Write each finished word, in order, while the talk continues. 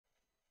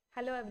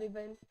Hello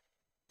everyone.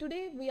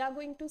 Today we are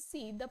going to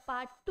see the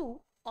part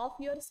 2 of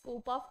your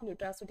scope of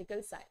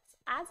nutraceutical science.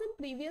 As in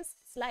previous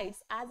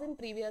slides, as in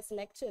previous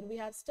lecture, we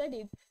have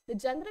studied the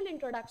general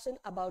introduction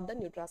about the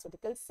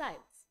nutraceutical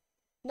science.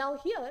 Now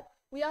here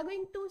we are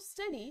going to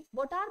study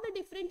what are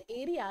the different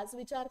areas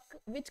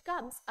which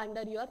comes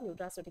under your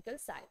nutraceutical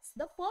science.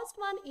 The first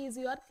one is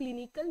your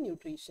clinical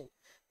nutrition.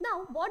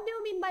 Now, what do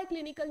you mean by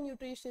clinical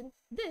nutrition?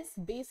 This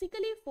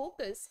basically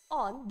focus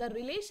on the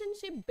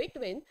relationship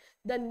between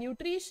the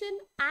nutrition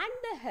and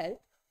the health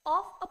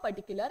of a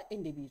particular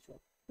individual,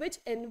 which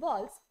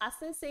involves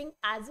assessing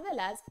as well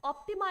as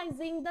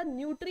optimizing the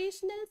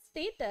nutritional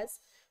status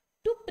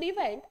to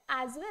prevent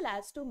as well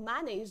as to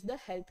manage the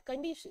health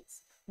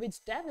conditions,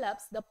 which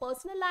develops the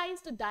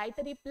personalized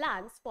dietary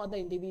plans for the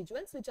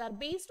individuals which are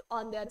based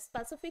on their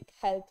specific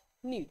health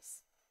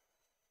needs.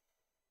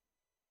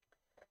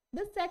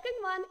 The second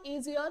one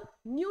is your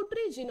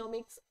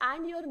nutrigenomics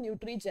and your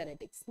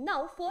nutrigenetics.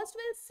 Now, first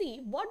we'll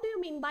see what do you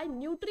mean by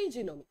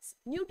nutrigenomics.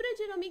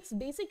 Nutrigenomics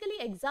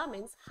basically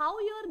examines how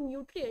your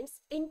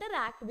nutrients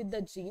interact with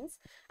the genes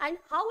and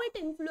how it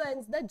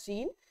influences the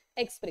gene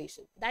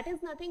expression. That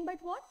is nothing but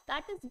what?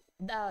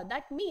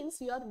 That means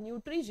your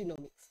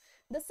nutrigenomics.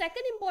 The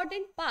second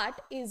important part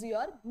is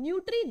your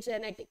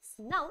nutrigenetics.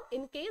 Now,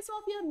 in case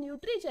of your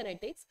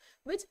nutrigenetics,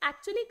 which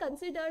actually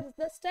considers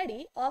the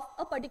study of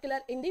a particular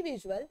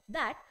individual,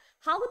 that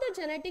how the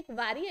genetic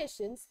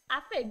variations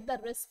affect the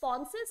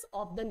responses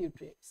of the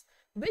nutrients,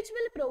 which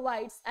will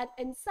provide an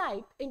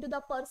insight into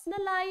the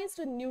personalized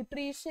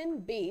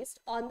nutrition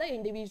based on the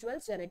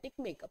individual's genetic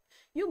makeup.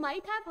 You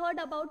might have heard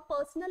about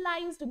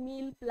personalized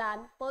meal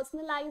plan,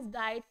 personalized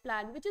diet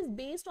plan, which is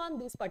based on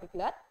these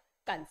particular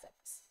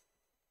concepts.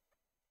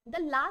 The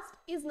last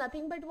is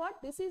nothing but what?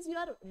 This is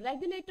your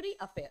regulatory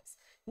affairs.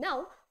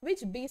 Now, which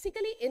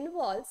basically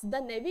involves the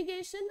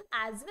navigation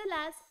as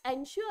well as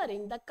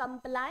ensuring the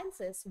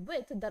compliances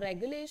with the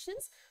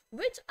regulations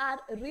which are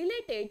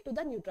related to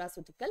the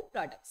nutraceutical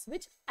products,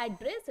 which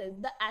addresses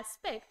the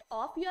aspect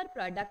of your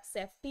product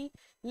safety,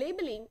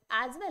 labeling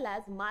as well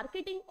as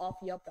marketing of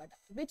your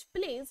product, which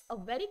plays a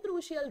very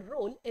crucial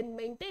role in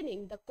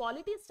maintaining the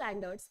quality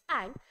standards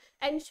and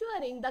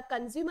ensuring the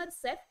consumer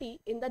safety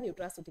in the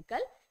nutraceutical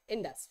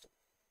industry.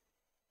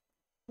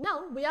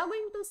 Now, we are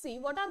going to see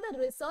what are the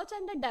research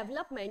and the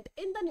development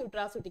in the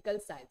nutraceutical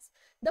science.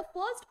 The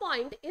first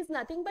point is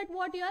nothing but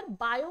what? Your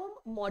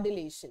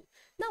biomodulation.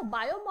 Now,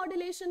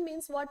 biomodulation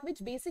means what?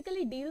 Which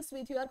basically deals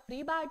with your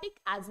prebiotic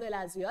as well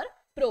as your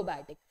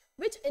probiotic,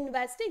 which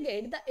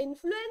investigate the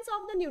influence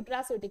of the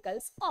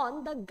nutraceuticals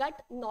on the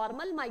gut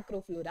normal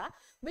microflora,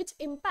 which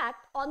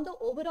impact on the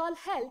overall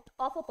health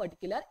of a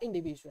particular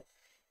individual.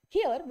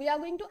 Here, we are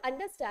going to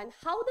understand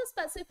how the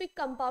specific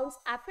compounds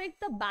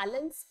affect the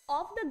balance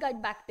of the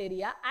gut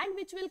bacteria and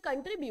which will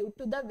contribute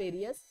to the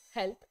various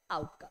health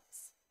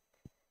outcomes.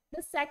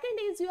 The second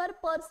is your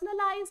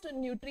personalized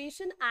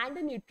nutrition and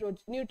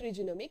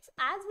nutrigenomics.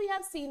 As we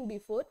have seen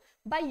before,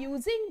 by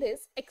using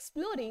this,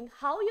 exploring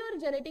how your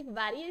genetic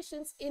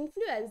variations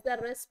influence the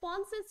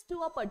responses to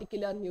a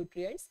particular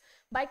nutrients.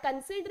 By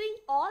considering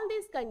all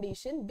these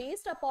conditions,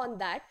 based upon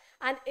that,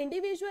 an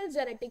individual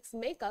genetics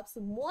makeups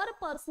more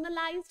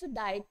personalized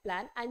diet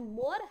plan and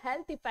more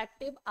health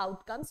effective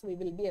outcomes we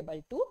will be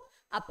able to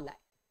apply.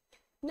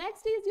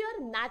 Next is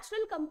your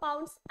natural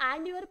compounds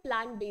and your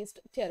plant-based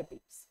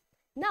therapies.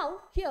 Now,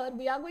 here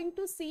we are going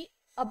to see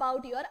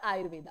about your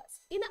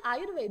Ayurvedas. In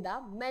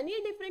Ayurveda, many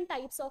different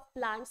types of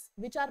plants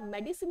which are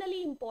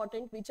medicinally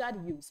important which are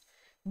used.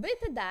 With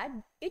that,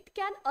 it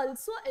can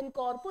also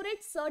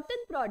incorporate certain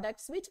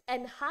products which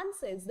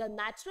enhances the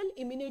natural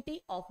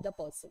immunity of the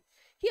person.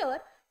 Here,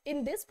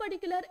 in this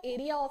particular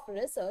area of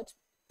research,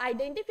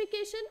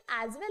 identification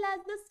as well as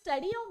the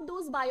study of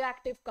those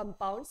bioactive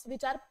compounds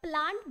which are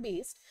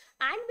plant-based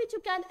and which you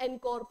can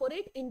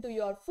incorporate into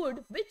your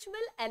food, which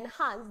will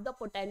enhance the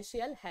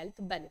potential health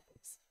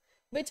benefits,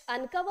 which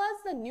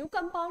uncovers the new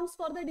compounds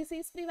for the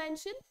disease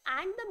prevention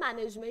and the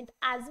management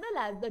as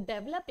well as the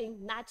developing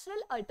natural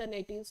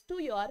alternatives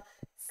to your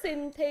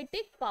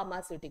synthetic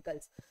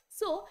pharmaceuticals.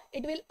 So,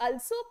 it will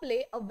also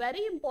play a very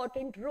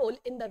important role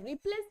in the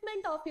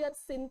replacement of your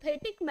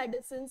synthetic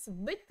medicines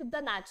with the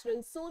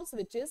natural source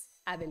which is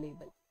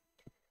available.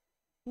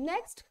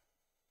 Next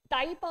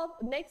type or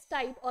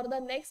the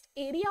next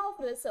area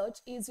of research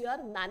is your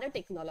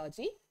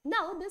nanotechnology.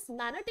 Now, this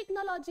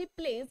nanotechnology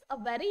plays a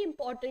very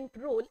important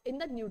role in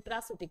the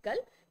nutraceutical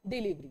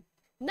delivery.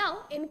 Now,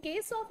 in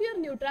case of your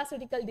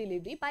nutraceutical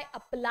delivery, by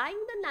applying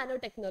the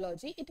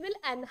nanotechnology, it will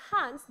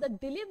enhance the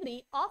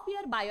delivery of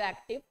your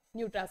bioactive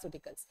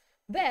nutraceuticals,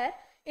 where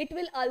it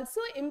will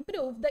also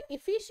improve the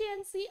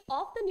efficiency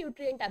of the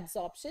nutrient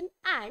absorption,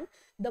 and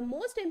the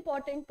most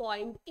important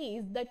point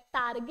is the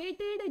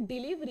targeted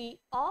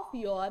delivery of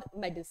your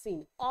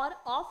medicine or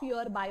of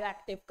your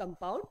bioactive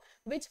compound,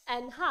 which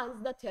enhance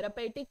the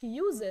therapeutic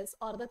uses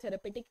or the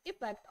therapeutic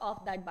effect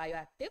of that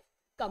bioactive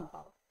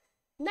compound.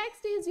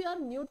 Next is your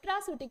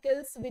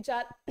nutraceuticals, which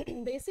are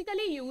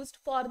basically used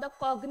for the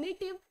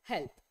cognitive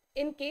health.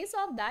 In case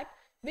of that,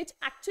 which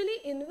actually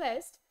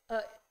invest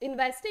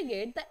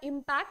investigate the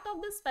impact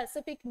of the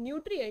specific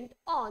nutrient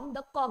on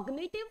the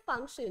cognitive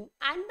function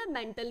and the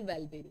mental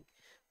well-being,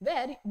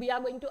 where we are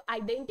going to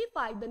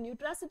identify the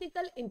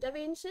nutraceutical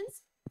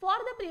interventions for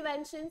the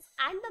preventions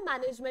and the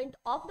management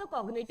of the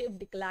cognitive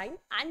decline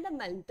and the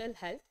mental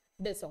health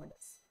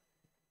disorders.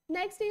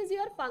 Next is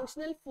your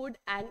functional food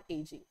and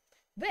aging,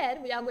 where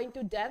we are going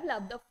to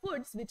develop the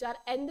foods which are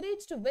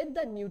enriched with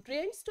the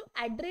nutrients to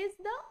address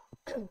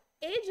the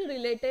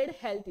age-related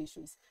health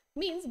issues.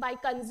 Means by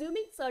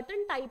consuming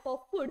certain type of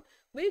food,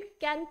 we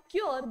can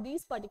cure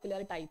these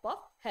particular type of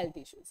health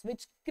issues,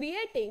 which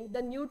creating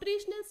the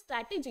nutritional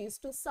strategies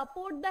to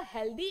support the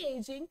healthy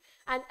aging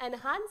and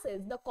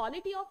enhances the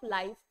quality of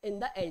life in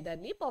the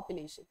elderly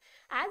population.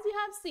 As you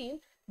have seen,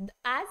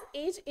 as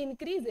age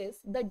increases,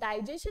 the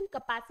digestion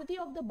capacity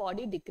of the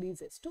body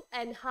decreases. To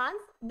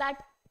enhance that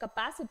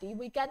capacity,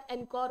 we can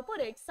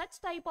incorporate such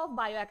type of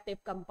bioactive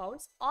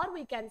compounds, or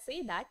we can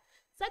say that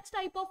such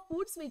type of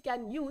foods we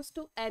can use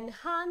to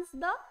enhance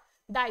the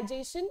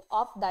digestion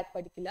of that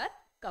particular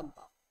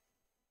compound.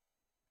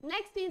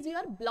 Next is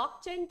your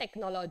blockchain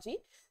technology,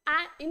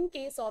 and in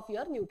case of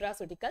your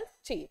nutraceutical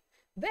chain,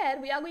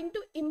 where we are going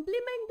to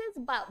implement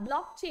this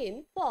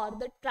blockchain for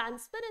the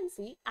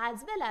transparency as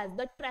well as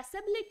the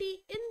traceability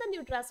in the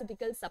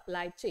nutraceutical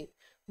supply chain,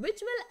 which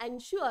will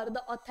ensure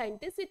the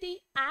authenticity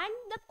and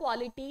the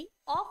quality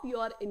of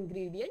your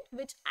ingredient,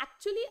 which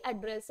actually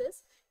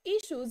addresses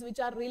issues which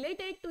are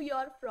related to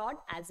your fraud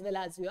as well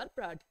as your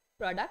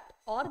product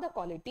or the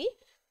quality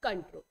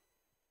control.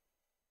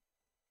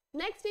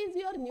 Next is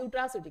your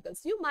nutraceuticals.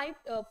 You might,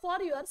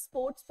 for your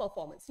sports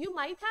performance, you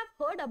might have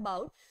heard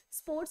about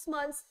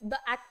sportsmen, the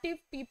active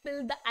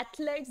people, the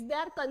athletes, they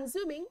are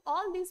consuming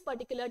all these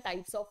particular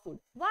types of food.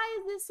 Why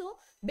is this so?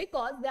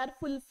 Because they are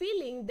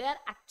fulfilling their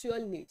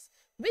actual needs,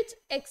 which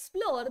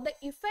explore the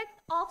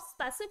effect of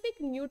specific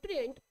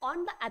nutrient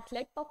on the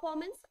athlete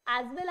performance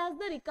as well as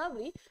the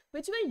recovery,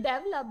 which will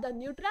develop the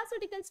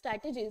nutraceutical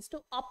strategies to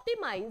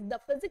optimize the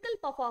physical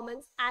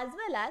performance as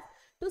well as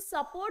to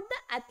support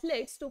the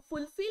athletes to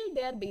fulfill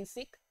their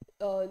basic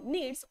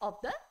needs of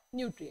the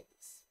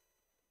nutrients.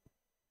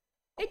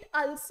 It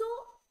also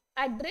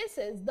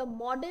addresses the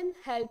modern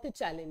health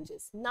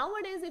challenges.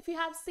 Nowadays, if you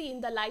have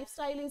seen, the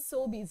lifestyle is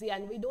so busy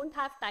and we don't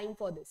have time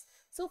for this.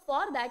 So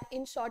for that,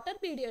 in shorter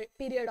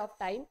period of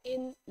time,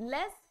 in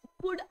less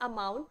food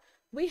amount,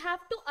 we have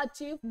to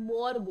achieve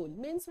more goal.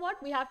 Means what?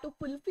 We have to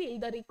fulfill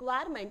the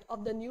requirement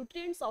of the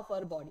nutrients of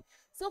our body.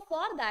 So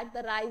for that,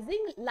 the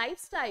rising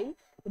lifestyle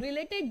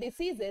related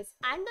diseases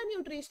and the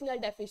nutritional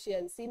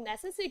deficiency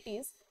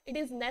necessities, it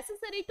is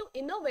necessary to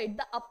innovate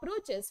the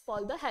approaches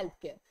for the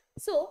healthcare.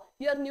 So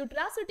your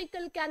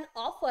nutraceutical can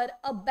offer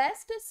a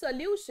best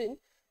solution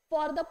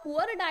for the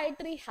poor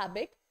dietary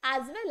habit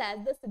as well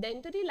as the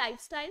sedentary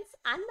lifestyles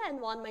and the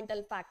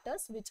environmental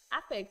factors which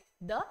affect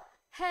the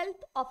health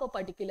of a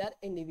particular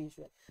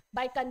individual.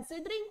 By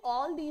considering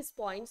all these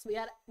points, we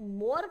are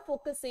more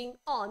focusing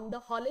on the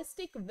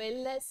holistic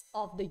wellness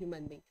of the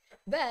human being,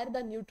 where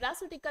the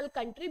nutraceutical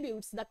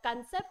contributes the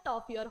concept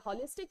of your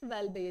holistic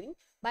well-being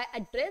by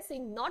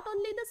addressing not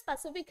only the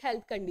specific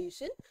health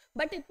condition,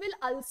 but it will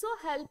also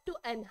help to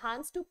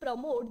enhance, to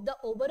promote the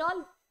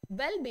overall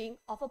well-being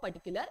of a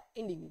particular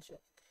individual.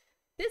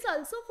 This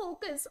also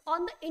focuses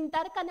on the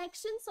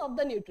interconnections of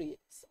the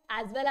nutrients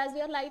as well as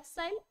your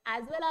lifestyle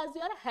as well as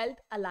your health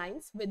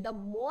aligns with the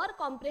more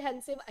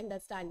comprehensive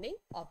understanding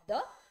of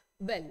the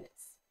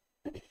wellness.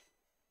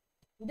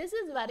 This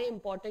is very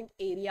important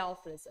area of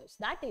research,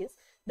 that is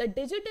the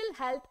digital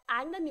health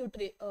and the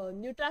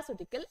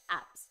nutraceutical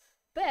apps,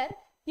 where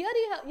here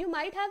you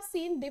might have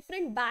seen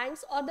different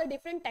bands or the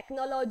different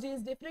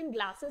technologies, different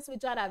glasses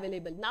which are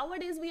available.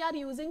 Nowadays, we are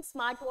using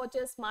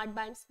smartwatches, smart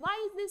bands. Why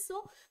is this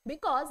so?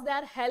 Because they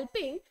are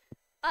helping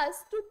us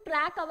to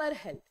track our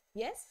health.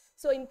 Yes.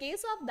 So in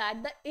case of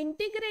that, the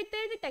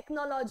integrated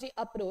technology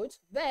approach,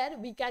 where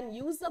we can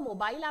use the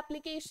mobile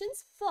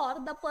applications for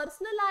the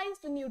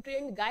personalized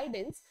nutrient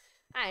guidance,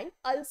 and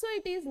also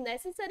it is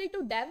necessary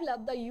to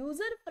develop the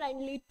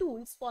user-friendly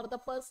tools for the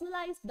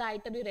personalized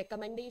dietary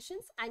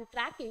recommendations and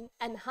tracking,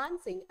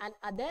 enhancing and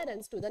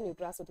adherence to the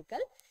nutraceutical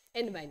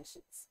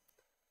inventions.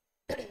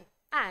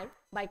 And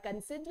by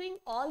considering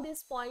all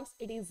these points,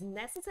 it is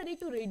necessary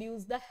to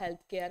reduce the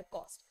healthcare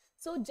cost.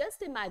 So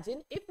just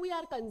imagine if we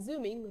are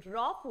consuming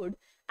raw food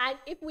and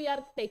if we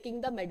are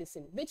taking the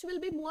medicine, which will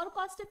be more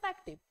cost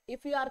effective.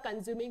 If you are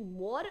consuming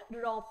more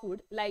raw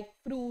food like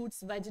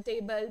fruits,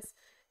 vegetables,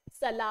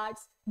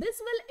 salads,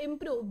 this will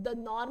improve the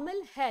normal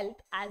health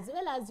as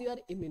well as your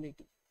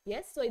immunity.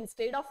 Yes, so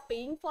instead of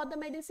paying for the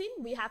medicine,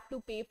 we have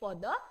to pay for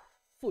the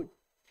food.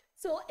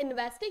 So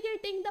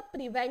investigating the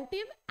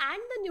preventive and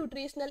the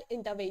nutritional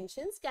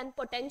interventions can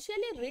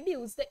potentially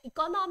reduce the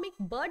economic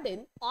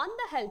burden on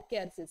the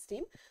healthcare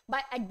system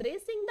by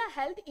addressing the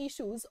health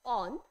issues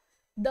on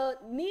the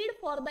need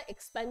for the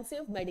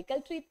expensive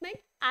medical treatment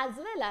as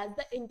well as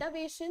the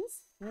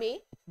interventions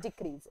may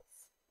decreases.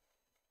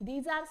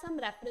 These are some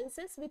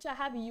references which I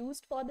have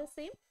used for the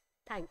same.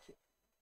 Thank you.